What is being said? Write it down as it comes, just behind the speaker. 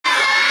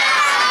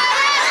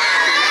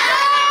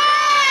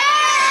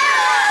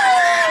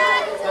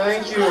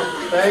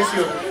Thank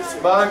you.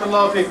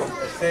 Barakallahu feekum.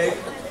 Okay.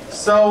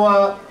 So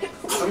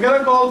I'm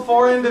gonna call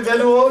 4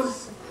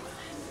 individuals,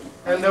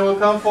 and they will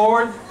come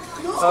forward.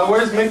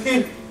 Where's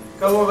Mickey?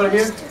 Come over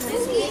here.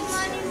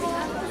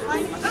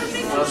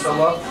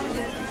 MashaAllah.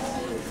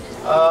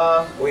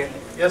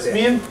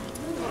 Yasmin.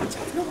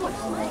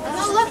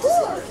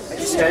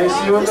 Can you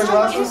see with the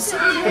glasses? And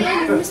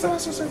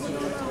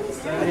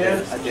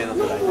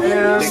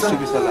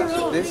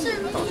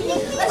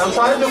I'm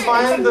trying to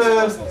find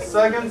the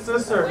second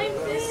sister.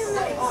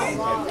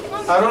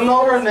 I don't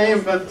know her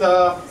name, but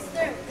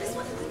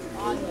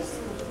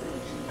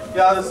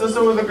yeah, the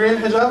sister with the green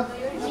hijab.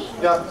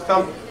 Yeah,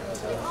 come.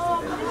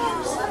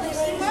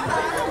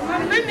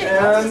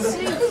 And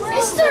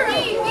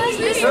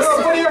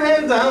no, put your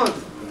hand down.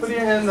 Put your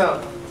hand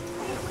down.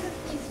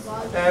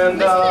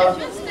 And I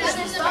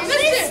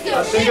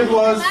think it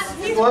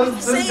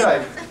was this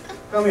guy.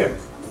 Come here.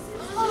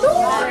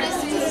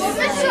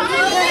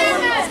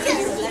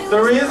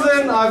 The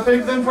reason I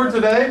picked them for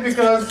today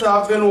because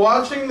I've been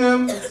watching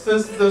them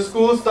since the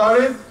school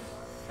started,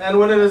 and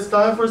when it is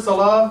time for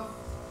Salah,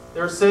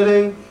 they're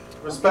sitting,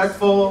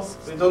 respectful,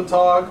 they don't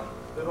talk,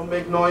 they don't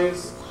make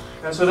noise.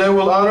 And so they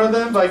will honor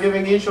them by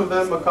giving each of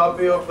them a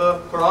copy of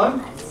the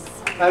Quran.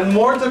 And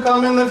more to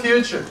come in the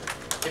future.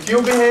 If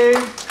you behave,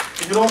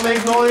 if you don't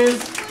make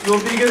noise,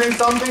 you'll be getting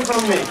something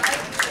from me.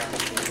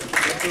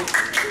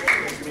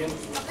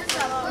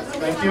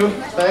 Thank you.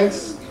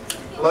 Thanks.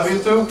 Love you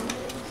too.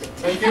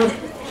 Thank you.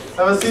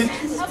 Have a seat.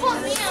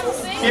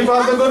 Keep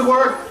up the good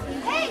work.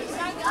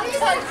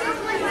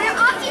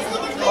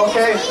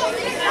 Okay.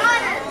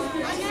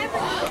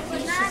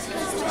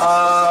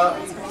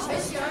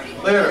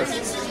 Later.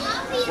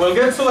 We'll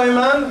get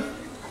Sulaiman.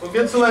 We'll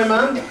get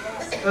Sulaiman.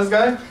 This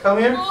guy. Come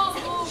here.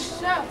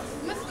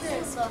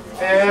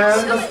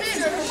 And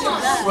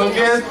we'll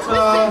get,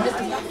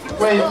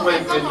 wait.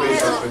 We'll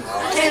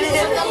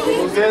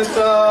get,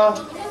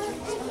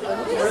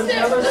 where's the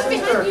other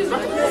sister?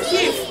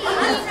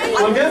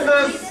 We'll get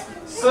this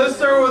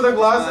sister with the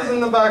glasses in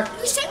the back.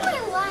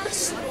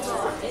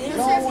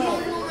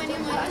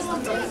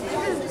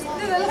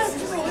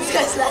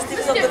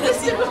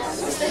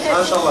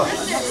 MashaAllah.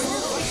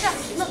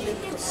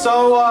 So,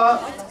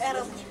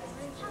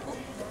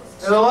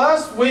 in the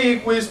last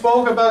week, we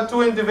spoke about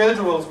 2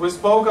 individuals. We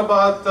spoke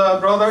about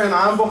Brother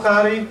In'am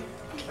Bukhari,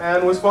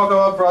 and we spoke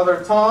about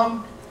Brother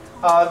Tom.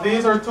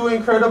 These are 2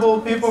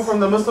 incredible people from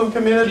the Muslim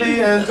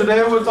community, and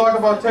today we'll talk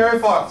about Terry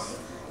Fox.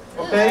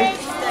 Okay?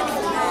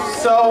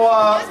 So,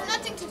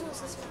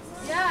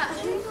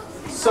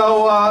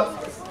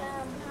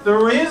 the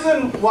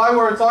reason why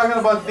we're talking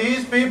about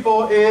these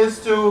people is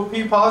to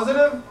be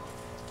positive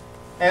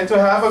and to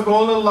have a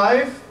goal in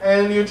life,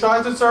 and you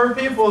try to serve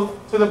people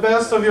to the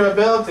best of your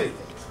ability.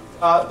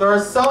 There are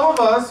some of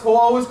us who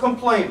always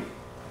complain,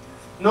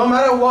 no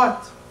matter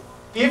what.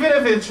 Even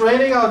if it's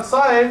raining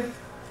outside,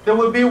 they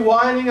will be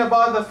whining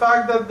about the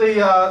fact that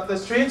the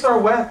streets are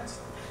wet.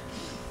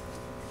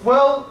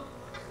 Well,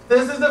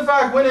 this is the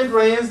fact. When it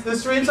rains, the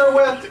streets are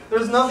wet.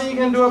 There's nothing you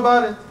can do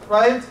about it,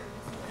 right?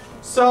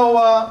 So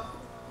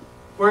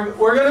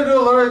we're going to do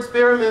a little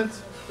experiment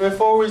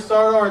before we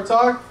start our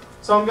talk.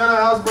 So I'm going to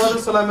ask Brother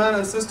Sulaiman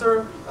and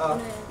Sister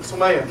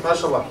Sumaya,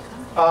 mashallah.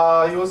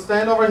 You will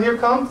stand over here,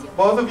 come,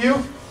 both of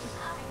you.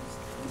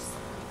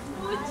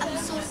 I'm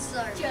so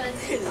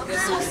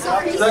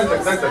sorry.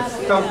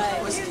 Come.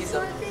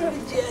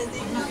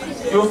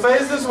 You'll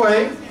face this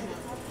way.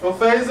 You'll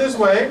face this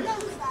way.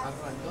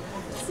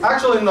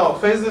 Actually, no,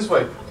 face this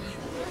way.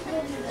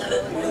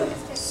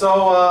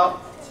 So,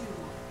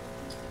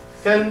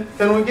 can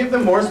we give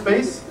them more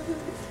space?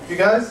 You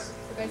guys?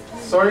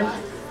 Sorry?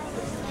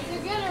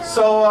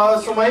 So,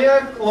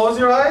 Sumaya, close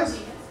your eyes.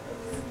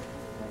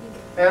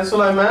 And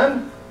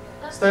Sulaiman,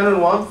 stand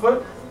on 1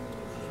 foot.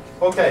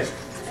 Okay.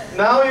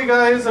 Now you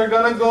guys are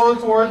going to go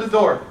toward the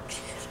door.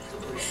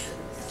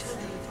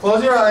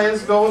 Close your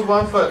eyes, go with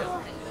 1 foot.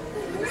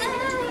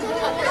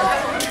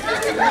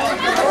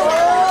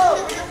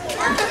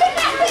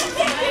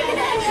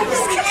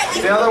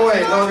 The other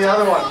way, no, the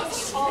other one.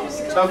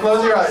 Now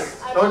close your eyes.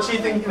 No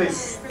cheating,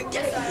 please.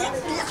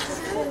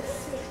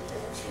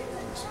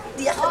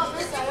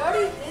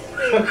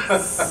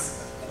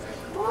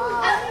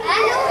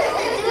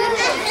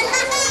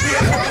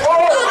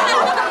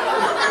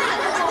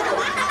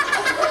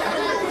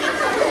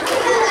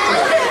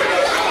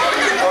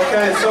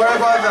 Okay, sorry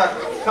about that.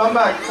 Come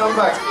back.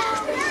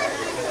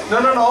 No,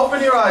 open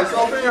your eyes,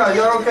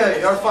 You're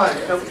okay, you're fine.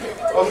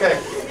 Okay.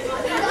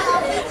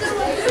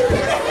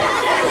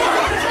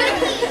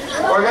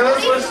 We're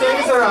gonna switch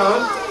things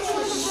around.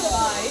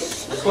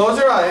 Close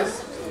your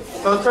eyes.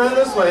 So turn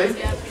this way.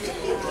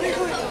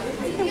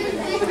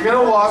 You're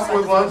gonna walk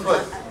with 1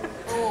 foot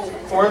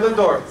toward the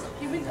door.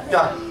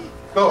 Yeah,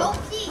 go.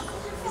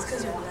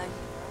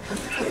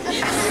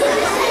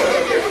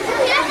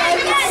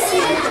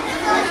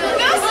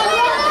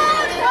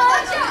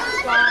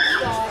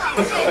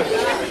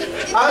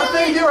 I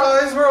think your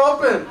eyes were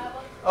open.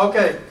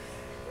 Okay.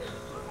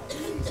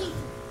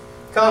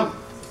 Come.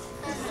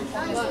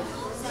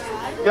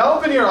 Yeah,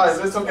 open your eyes.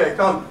 It's okay.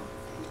 Come.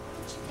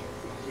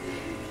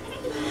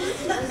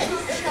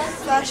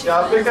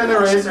 Yeah, pick an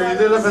eraser. You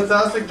did a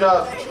fantastic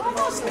job.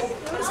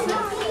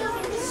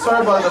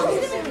 Sorry about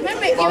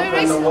the bump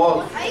in the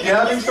wall. Do you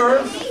have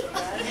insurance?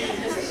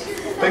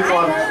 Pick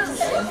one.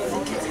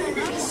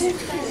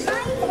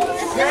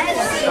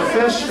 A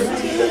fish.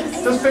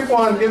 Just pick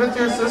one. Give it to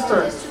your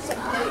sister.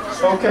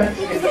 Okay.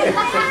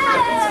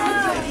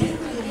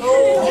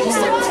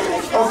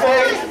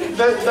 Okay.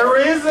 The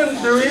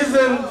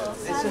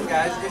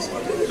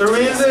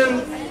reason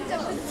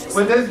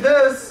we did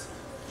this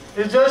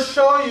is just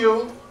show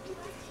you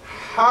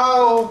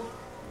how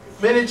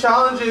many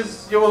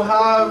challenges you will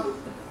have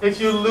if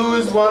you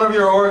lose one of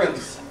your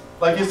organs.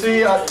 Like you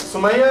see,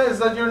 Sumaya, is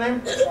that your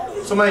name?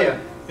 Sumaya.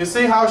 You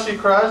see how she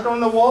crashed on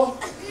the wall?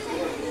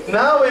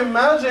 Now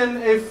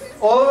imagine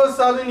if all of a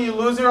sudden you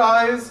lose your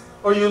eyes,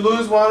 or you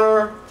lose one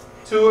or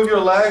two of your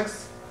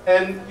legs,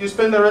 and you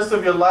spend the rest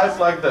of your life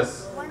like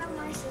this. One of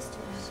my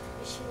sisters,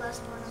 she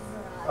lost one of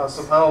her eyes.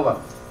 Subhanallah.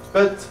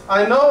 But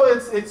I know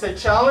it's a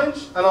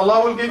challenge, and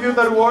Allah will give you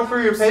the reward for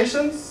your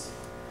patience.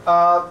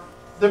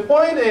 The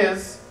point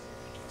is,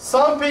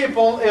 some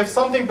people, if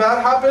something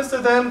bad happens to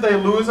them, they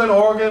lose an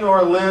organ or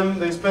a limb,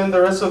 they spend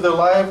the rest of their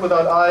life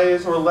without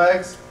eyes or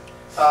legs.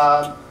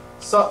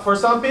 So for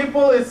some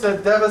people, it's a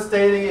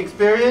devastating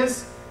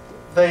experience.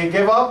 They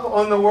give up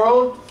on the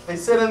world, they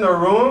sit in their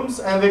rooms,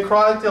 and they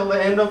cry till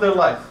the end of their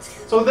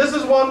life. So this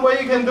is one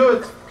way you can do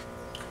it.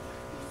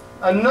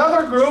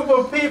 Another group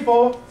of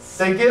people,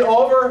 they get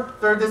over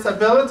their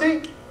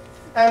disability,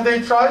 and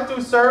they try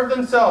to serve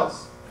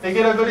themselves. They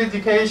get a good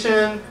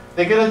education,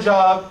 they get a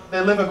job,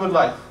 they live a good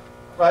life,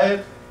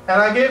 right?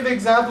 And I gave the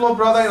example of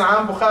Brother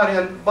In'am Bukhari,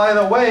 and by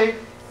the way,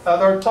 there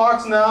are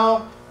talks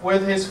now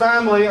with his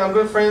family. I'm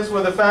good friends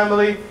with the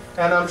family,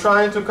 and I'm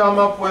trying to come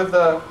up with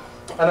an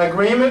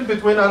agreement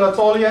between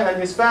Anatolia and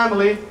his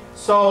family.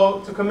 So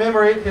to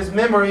commemorate his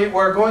memory,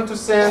 we're going to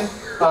send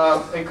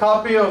a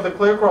copy of the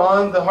Clear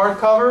Quran, the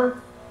hardcover,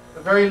 a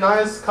very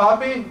nice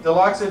copy,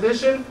 deluxe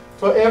edition,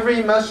 to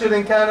every masjid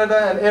in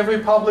Canada and every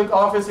public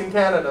office in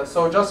Canada.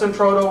 So Justin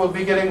Trudeau will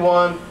be getting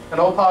one, and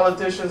all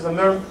politicians and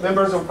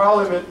members of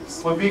parliament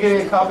will be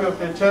getting a copy of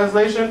the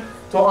translation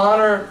to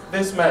honor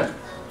this man.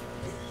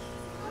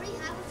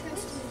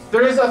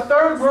 There is a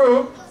third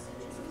group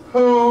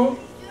who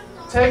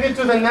take it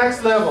to the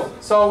next level.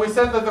 So we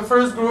said that the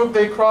first group,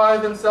 they cry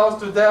themselves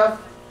to death.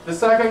 The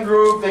second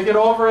group, they get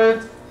over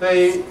it.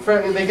 They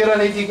get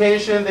an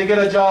education, they get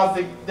a job,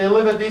 they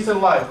live a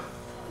decent life.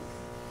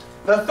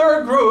 The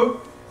third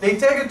group, they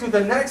take it to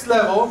the next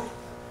level,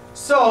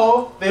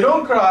 so they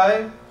don't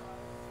cry,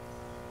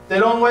 they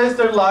don't waste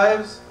their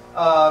lives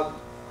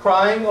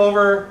crying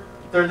over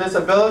their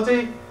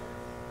disability.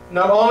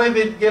 Not only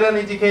they get an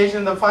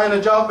education, they find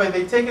a job, but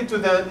they take it to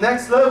the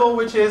next level,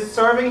 which is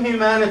serving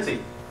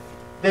humanity.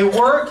 They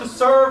work to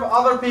serve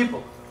other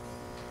people.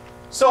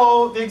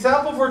 So the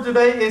example for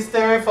today is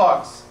Terry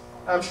Fox.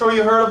 I'm sure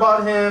you heard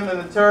about him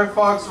and the Terry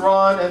Fox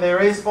Run, and they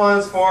raise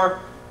funds for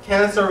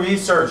cancer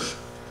research.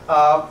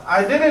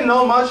 I didn't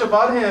know much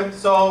about him,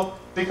 so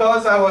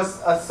because I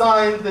was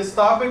assigned this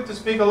topic to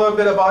speak a little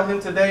bit about him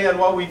today and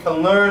what we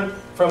can learn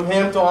from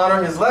him to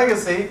honor his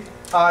legacy,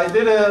 I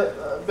did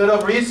a bit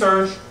of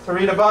research to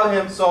read about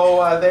him.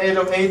 So at the age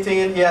of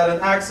 18, he had an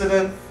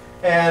accident,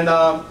 and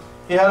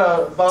he had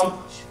a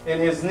bump in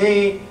his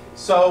knee.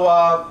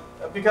 So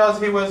because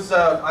he was,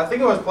 I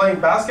think he was playing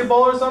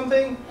basketball or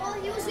something. Well,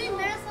 he was doing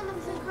marathon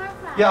of the car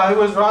crash. Yeah, he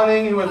was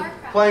running, he was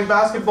playing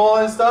basketball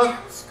and stuff.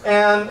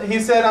 And he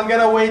said, I'm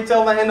going to wait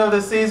till the end of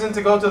the season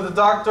to go to the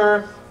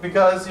doctor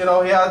because, you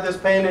know, he had this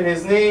pain in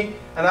his knee.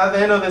 And at the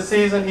end of the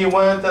season, he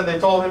went and they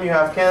told him you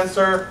have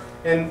cancer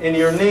in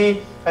your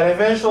knee. And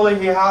eventually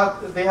they had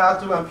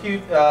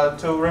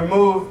to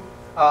remove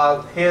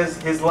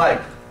his leg,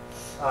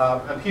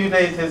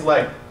 amputate his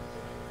leg.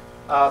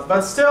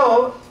 But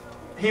still,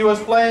 he was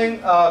playing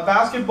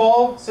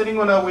basketball, sitting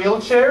on a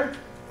wheelchair,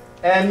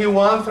 and he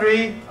won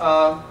 3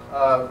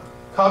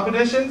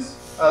 competitions,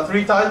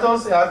 3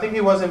 titles. I think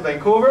he was in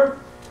Vancouver.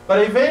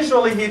 But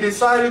eventually he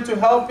decided to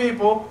help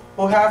people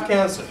who have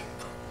cancer.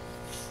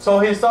 So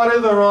he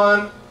started the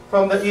run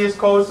from the east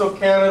coast of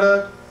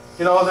Canada.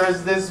 You know,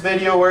 there's this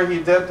video where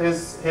he dipped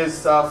his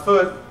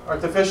foot,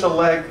 artificial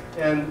leg,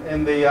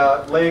 in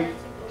the lake,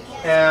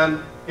 and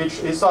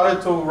he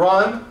started to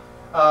run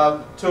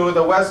to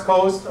the west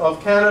coast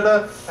of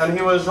Canada, and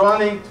he was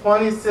running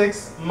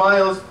 26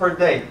 miles per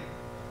day.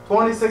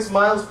 26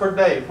 miles per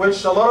day,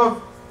 which a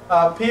lot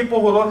of people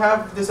who don't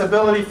have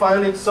disability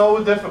find it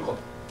so difficult.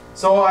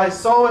 So I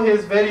saw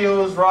his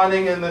videos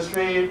running in the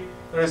street.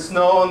 There is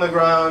snow on the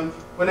ground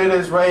when it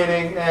is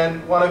raining,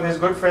 and one of his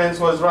good friends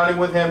was running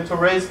with him to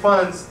raise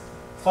funds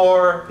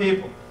for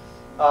people.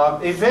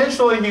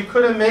 Eventually he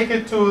couldn't make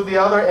it to the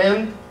other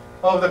end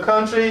of the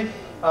country.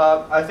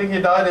 I think he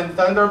died in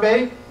Thunder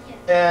Bay.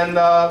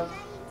 But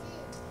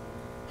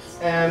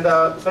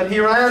he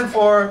ran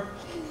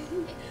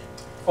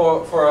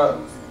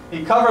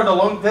he covered a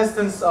long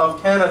distance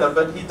of Canada,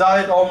 but he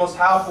died almost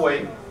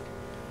halfway.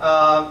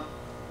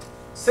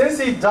 since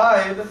he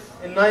died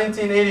in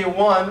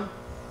 1981,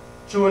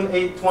 June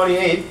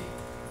 28th,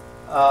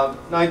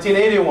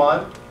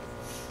 1981,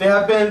 they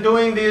have been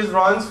doing these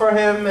runs for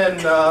him, and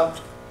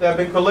they have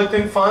been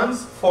collecting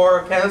funds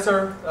for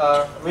cancer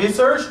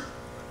research.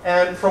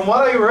 And from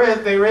what I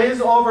read, they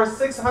raised over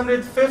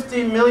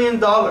 $650 million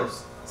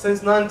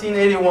since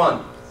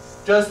 1981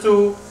 just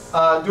to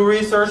do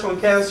research on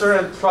cancer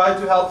and try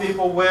to help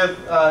people with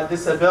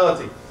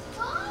disability.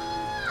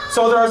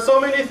 So there are so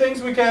many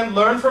things we can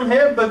learn from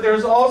him, but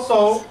there's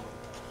also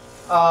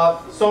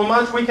so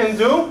much we can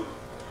do.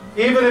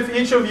 Even if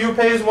each of you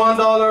pays $1,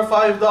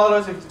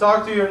 $5, if you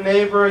talk to your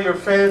neighbor, your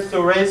friends to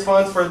raise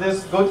funds for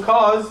this good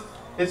cause,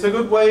 it's a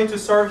good way to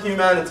serve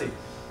humanity.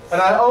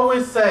 And I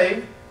always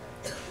say,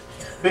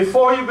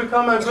 before you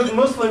become a good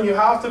Muslim, you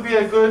have to be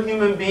a good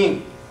human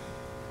being.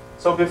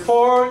 So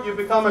before you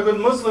become a good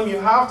Muslim, you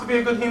have to be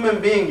a good human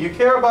being. You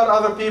care about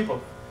other people.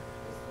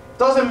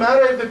 Doesn't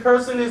matter if the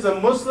person is a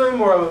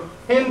Muslim or a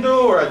Hindu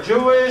or a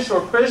Jewish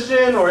or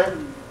Christian or a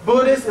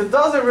Buddhist. It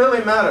doesn't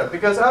really matter,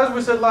 because as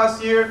we said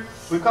last year,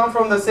 we come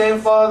from the same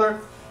father,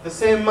 the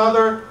same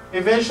mother.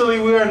 Eventually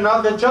we are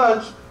not the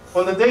judge.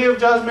 On the day of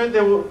judgment,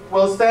 they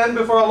will stand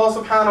before Allah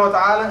subhanahu wa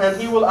ta'ala,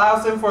 and He will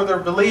ask them for their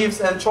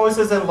beliefs and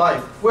choices in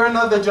life. We're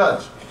not the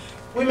judge.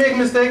 We make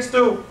mistakes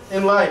too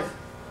in life.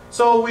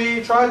 So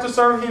we try to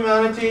serve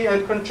humanity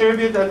and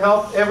contribute and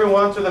help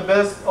everyone to the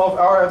best of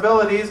our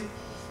abilities.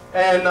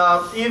 And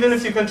even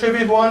if you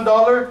contribute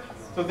 $1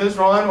 to this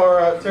run or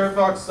a Terry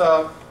Fox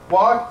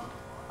walk,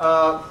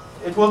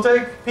 it will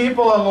take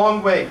people a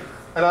long way.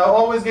 And I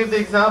always give the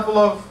example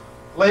of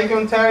Lake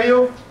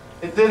Ontario.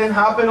 It didn't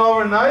happen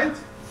overnight.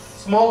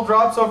 Small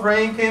drops of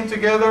rain came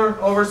together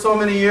over so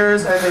many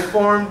years, and they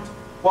formed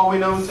what we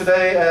know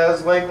today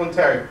as Lake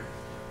Ontario.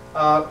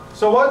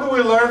 So what do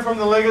we learn from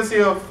the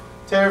legacy of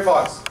Terry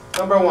Fox?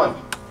 Number one.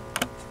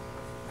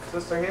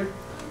 Sister here?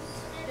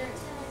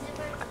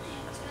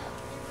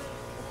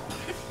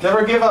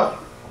 Never give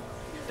up.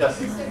 Yes.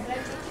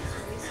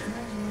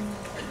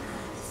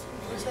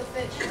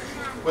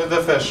 With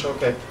the fish,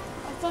 okay.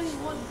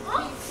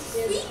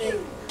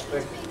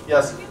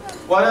 Yes.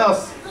 What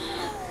else?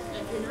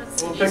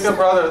 We'll pick a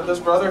brother. This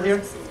brother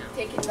here.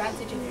 Take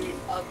advantage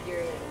of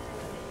your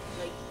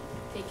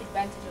take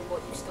advantage of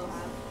what you still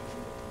have.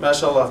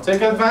 MashaAllah.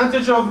 Take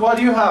advantage of what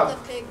you have.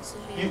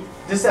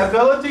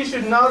 Disability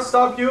should not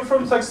stop you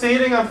from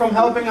succeeding and from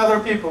helping other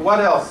people. What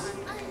else?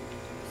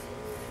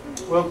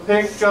 We'll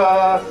pick,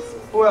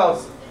 who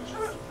else?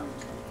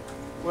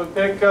 We'll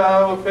pick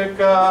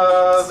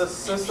the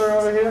sister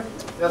over here.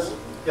 Yes,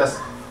 yes.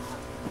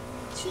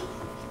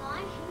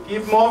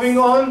 Keep moving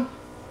on.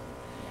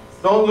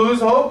 Don't lose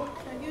hope.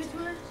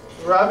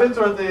 Rabbit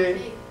or the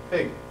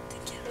pig?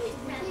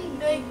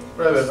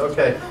 Rabbit,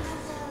 okay.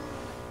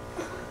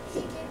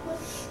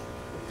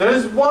 There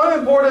is one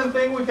important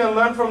thing we can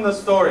learn from the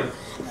story.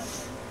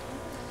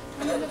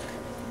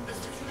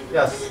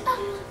 Yes.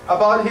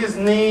 About his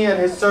knee and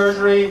his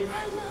surgery.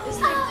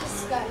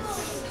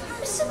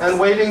 And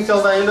waiting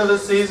till the end of the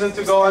season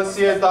to go and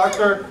see a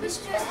doctor.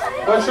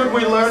 What should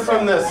we learn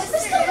from this?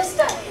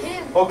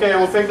 Okay,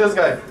 we'll pick this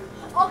guy.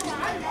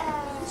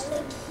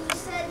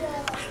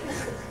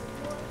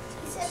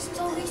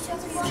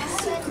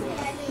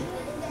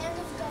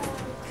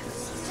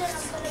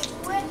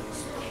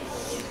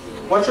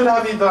 What should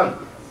have he done?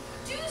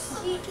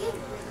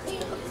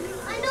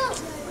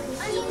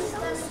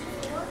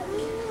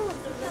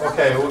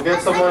 Okay, we'll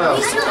get someone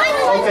else.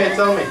 Okay,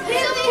 tell me.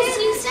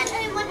 He said,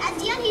 at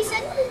the end, he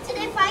said that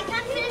if I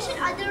can't finish it,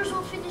 others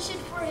will finish it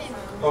for him.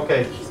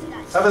 Okay.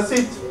 Have a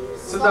seat.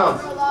 Sit down.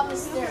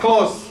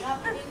 Close.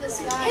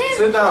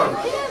 Sit down.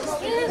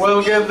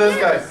 We'll give this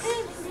guy.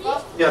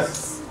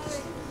 Yes.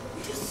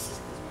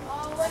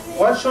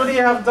 What should he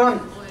have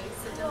done?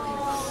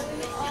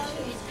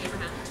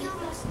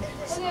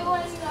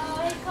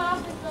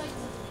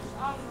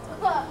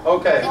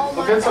 Okay,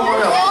 we'll get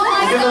someone else.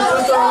 We'll get the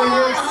sister over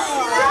here.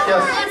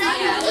 Yes.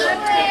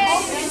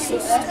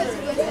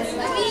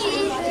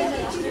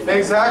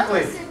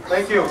 Exactly.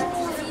 Thank you.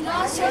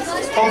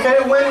 Okay,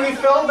 when he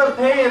felt the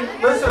pain,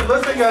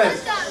 listen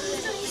guys.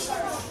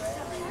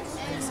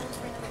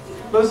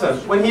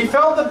 Listen, when he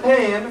felt the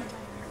pain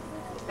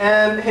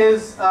and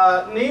his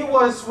knee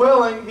was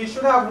swelling, he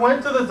should have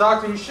went to the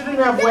doctor. He shouldn't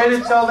have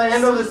waited till the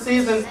end of the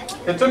season.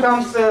 It took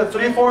him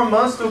 3-4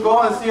 months to go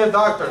and see a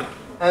doctor.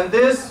 And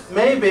this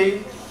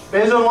maybe,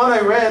 based on what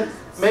I read,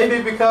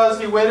 maybe because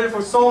he waited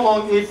for so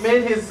long, it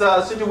made his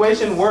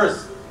situation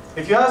worse.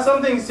 If you have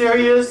something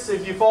serious,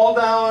 if you fall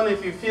down,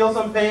 if you feel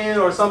some pain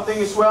or something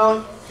is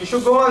swelling, you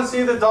should go and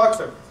see the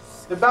doctor.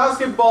 The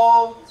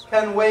basketball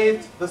can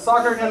wait, the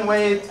soccer can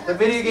wait, the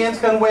video games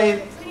can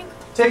wait.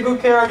 Take good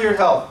care of your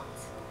health.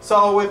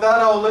 So with that,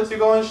 I'll let you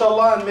go,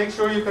 inshallah, and make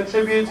sure you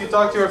contribute. You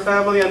talk to your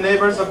family and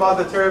neighbors about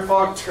the Terry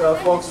Fox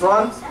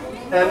run.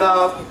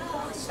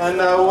 And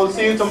we'll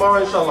see you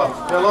tomorrow, inshallah.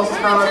 May Allah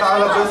subhanahu wa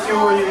ta'ala bless you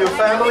and your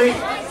family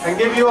and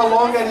give you a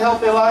long and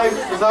healthy life.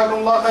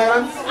 Jazakumullah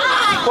khairan.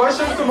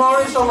 Questions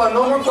tomorrow, inshallah.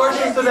 No more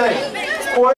questions today.